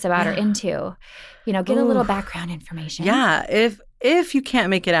curious about or into, get a little background information. Yeah. If you can't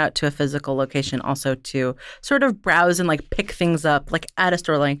make it out to a physical location, also to sort of browse and like pick things up like at a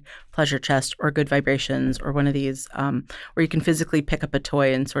store, like Pleasure Chest or Good Vibrations or one of these where you can physically pick up a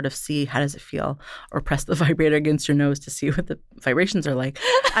toy and sort of see how does it feel, or press the vibrator against your nose to see what the vibrations are like.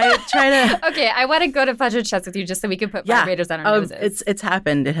 I try to... Okay, I want to go to Pleasure Chest with you just so we can put vibrators on our noses. It's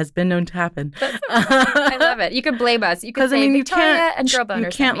happened. It has been known to happen. I love it. You could blame us. You could say Victoria and Girl Boner. You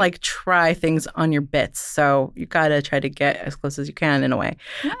can't like try things on your bits, so you got to try to get as close as you can in a way.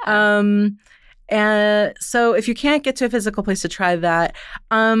 Yeah. And so if you can't get to a physical place to try that,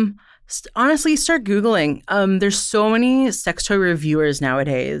 honestly, start Googling. There's so many sex toy reviewers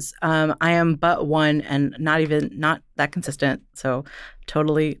nowadays. I am but one and not that consistent. So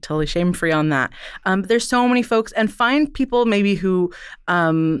totally shame free on that. But there's so many folks, and find people maybe who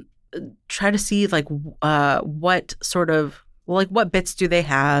try to see like what sort of, like what bits do they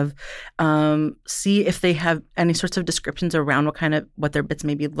have, see if they have any sorts of descriptions around what their bits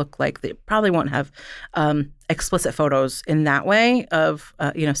maybe look like. They probably won't have explicit photos in that way of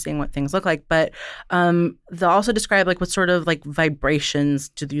seeing what things look like, but they'll also describe like what sort of like vibrations.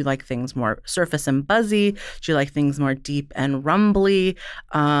 Do you like things more surface and buzzy? Do you like things more deep and rumbly?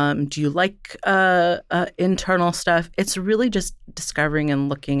 Do you like internal stuff? It's really just discovering and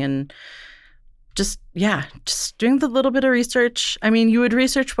looking and just doing the little bit of research. I mean, you would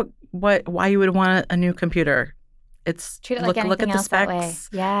research why you would want a new computer. It's treat it like anything else that way.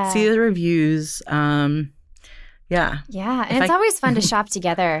 Yeah. See the reviews. Yeah. And it's always fun to shop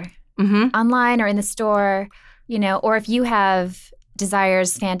together online or in the store, or if you have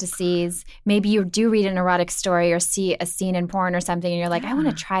desires, fantasies, maybe you do read an erotic story or see a scene in porn or something and you're like, I want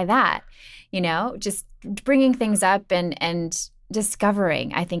to try that. Just bringing things up and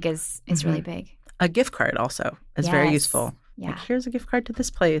discovering, I think is really big. A gift card also is very useful. Yeah. Like, here's a gift card to this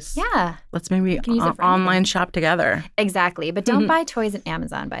place. Yeah. Let's maybe online shop together. Exactly. But don't buy toys at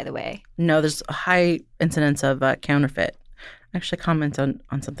Amazon, by the way. No, there's a high incidence of counterfeit. I actually commented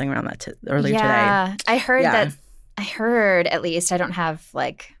on something around that earlier today. Yeah. I heard at least, I don't have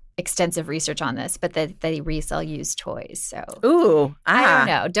like extensive research on this, but that they resell used toys. So I don't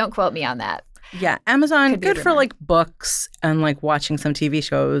know. Don't quote me on that. Yeah. Amazon, good for like books and like watching some TV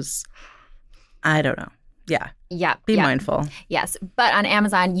shows. I don't know. Yeah. Yeah. Be mindful. Yes. But on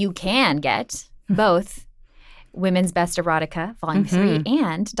Amazon, you can get both Women's Best Erotica, Volume 3,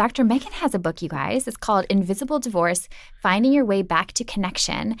 and Dr. Megan has a book, you guys. It's called Invisible Divorce, Finding Your Way Back to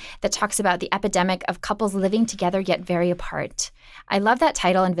Connection, that talks about the epidemic of couples living together yet very apart. I love that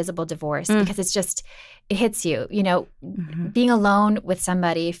title, Invisible Divorce, because it hits you. Being alone with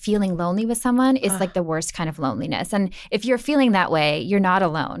somebody, feeling lonely with someone is like the worst kind of loneliness. And if you're feeling that way, you're not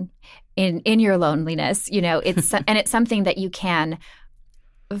alone in your loneliness. It's and it's something that you can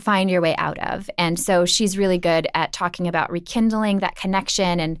find your way out of. And so she's really good at talking about rekindling that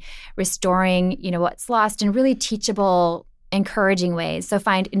connection and restoring, what's lost in really teachable, encouraging ways. So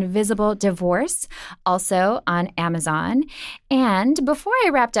find Invisible Divorce also on Amazon. And before I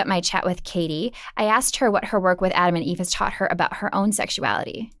wrapped up my chat with Katie, I asked her what her work with Adam and Eve has taught her about her own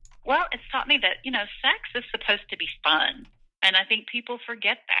sexuality. Well, it's taught me that, sex is supposed to be fun. And I think people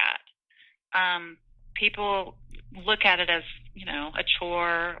forget that. People look at it as, a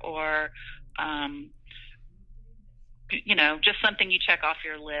chore or, just something you check off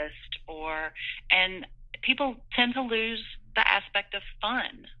your list, and people tend to lose the aspect of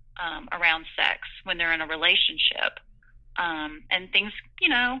fun around sex when they're in a relationship. And things,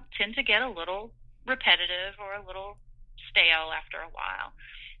 tend to get a little repetitive or a little stale after a while.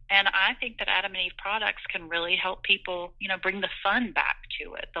 And I think that Adam and Eve products can really help people, bring the fun back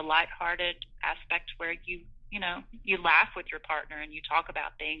to it, the lighthearted aspect where you laugh with your partner and you talk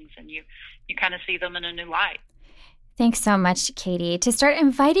about things and you kind of see them in a new light. Thanks so much, Katie. To start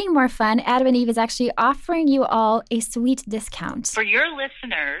inviting more fun, Adam and Eve is actually offering you all a sweet discount. For your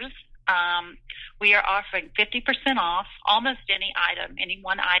listeners, we are offering 50% off almost any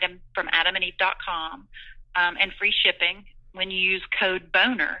one item from adamandeve.com, and free shipping when you use code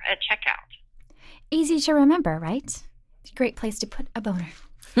BONER at checkout. Easy to remember, right? Great place to put a boner.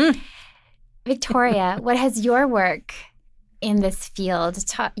 Victoria, what has your work in this field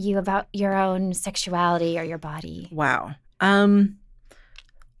taught you about your own sexuality or your body? Wow.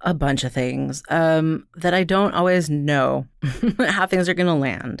 A bunch of things that I don't always know how things are going to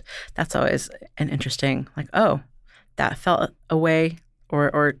land. That's always an interesting, like, oh, that felt away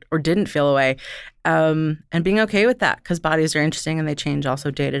or didn't feel away. And being okay with that, because bodies are interesting and they change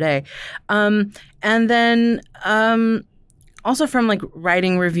also day to day. And then also from like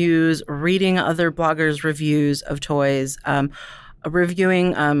writing reviews, reading other bloggers' reviews of toys,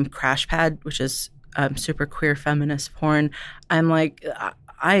 reviewing Crash Pad, which is super queer feminist porn. I'm like,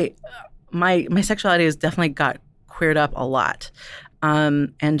 my sexuality has definitely got queered up a lot.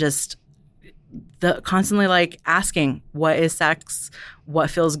 and just constantly like asking what is sex, what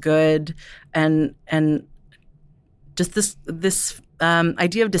feels good, and just this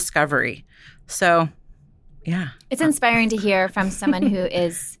idea of discovery. So, yeah. It's inspiring to hear from someone who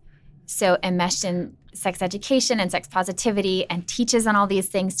is so enmeshed in sex education and sex positivity and teaches on all these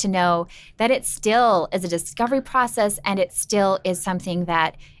things, to know that it still is a discovery process, and it still is something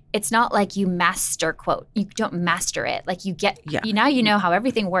that it's not like you master, quote, you don't master it. Like you get, now you know how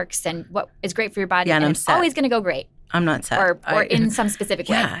everything works and what is great for your body, and it's always going to go great. I'm not set. Or in some specific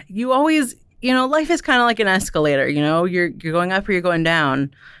way. Yeah, you always, life is kind of like an escalator, you're going up or you're going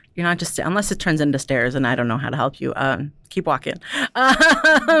down. You're not just, unless it turns into stairs, and I don't know how to help you. Keep walking.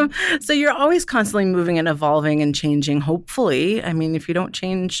 So you're always constantly moving and evolving and changing, hopefully. I mean, if you don't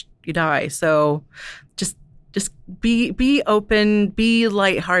change, you die. So just be open, be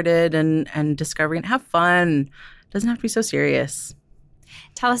lighthearted, and discovery, and have fun. It doesn't have to be so serious.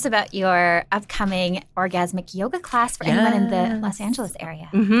 Tell us about your upcoming orgasmic yoga class for anyone in the Los Angeles area.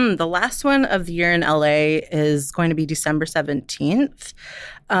 Mm-hmm. The last one of the year in LA is going to be December 17th.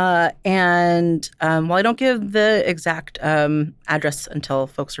 And while I don't give the exact address until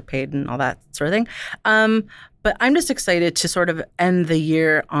folks are paid and all that sort of thing, but I'm just excited to sort of end the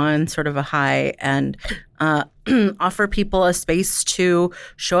year on sort of a high and offer people a space to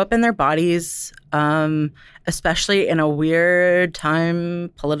show up in their bodies, especially in a weird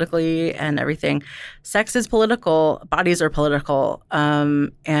time politically and everything. Sex is political. Bodies are political.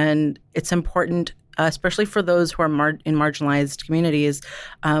 And it's important, especially for those who are in marginalized communities,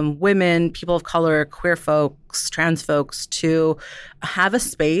 women, people of color, queer folks, trans folks, to have a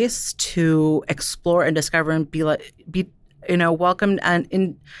space to explore and discover and be welcomed and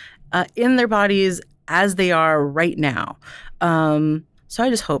in their bodies as they are right now. So I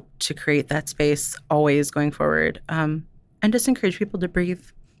just hope to create that space always going forward, and just encourage people to breathe.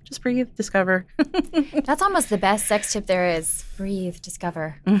 Just breathe, discover. That's almost the best sex tip there is. Breathe,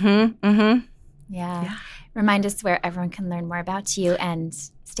 discover. Mm-hmm. Mm-hmm. Yeah. Remind us where everyone can learn more about you and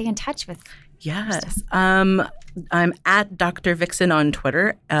stay in touch with. Yes. I'm at Dr. Vixen on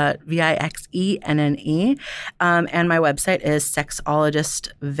Twitter, VIXENNE. And my website is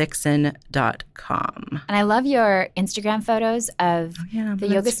sexologistvixen.com. And I love your Instagram photos of the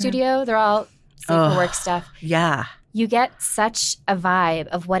yoga studio. They're all safe for work stuff. Yeah. You get such a vibe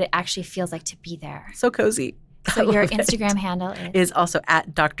of what it actually feels like to be there. So cozy. So your Instagram handle is also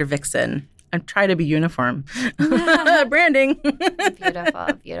at Dr. Vixen. I'm trying to be uniform. Branding.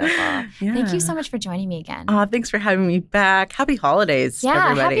 Beautiful, beautiful. Yeah. Thank you so much for joining me again. Thanks for having me back. Happy holidays,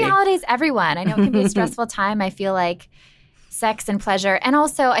 everybody. Happy holidays, everyone. I know it can be a stressful time. I feel like sex and pleasure. And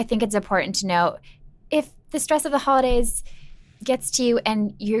also, I think it's important to know if the stress of the holidays gets to you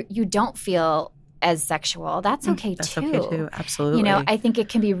and you don't feel as sexual, that's okay that's too. That's okay too, absolutely. I think it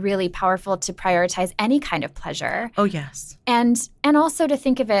can be really powerful to prioritize any kind of pleasure. Oh, yes. And also to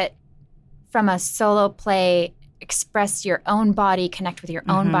think of it from a solo play, express your own body, connect with your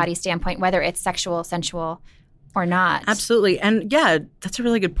own body standpoint, whether it's sexual, sensual, or not. Absolutely. And yeah, that's a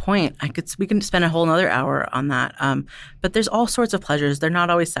really good point. We can spend a whole nother hour on that. But there's all sorts of pleasures. They're not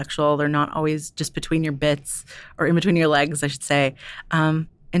always sexual. They're not always just between your bits or in between your legs, I should say.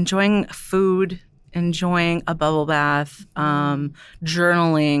 Enjoying food, enjoying a bubble bath,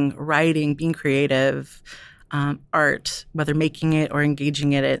 journaling, writing, being creative, art, whether making it or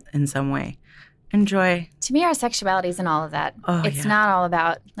engaging in it in some way. Enjoy. To me, our sexuality is in all of that. It's not all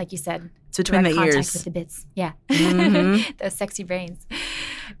about, like you said, it's between the contact ears. With the bits. Yeah. Mm-hmm. Those sexy brains.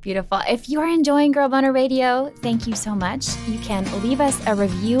 Beautiful. If you are enjoying Girl Boner Radio, thank you so much. You can leave us a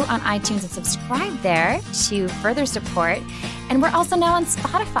review on iTunes and subscribe there to further support. And we're also now on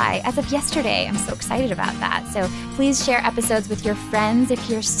Spotify as of yesterday. I'm so excited about that. So please share episodes with your friends if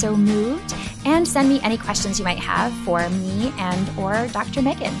you're so moved. And send me any questions you might have for me and or Dr.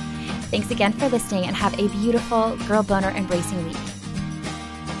 Megan. Thanks again for listening and have a beautiful Girl Boner embracing week.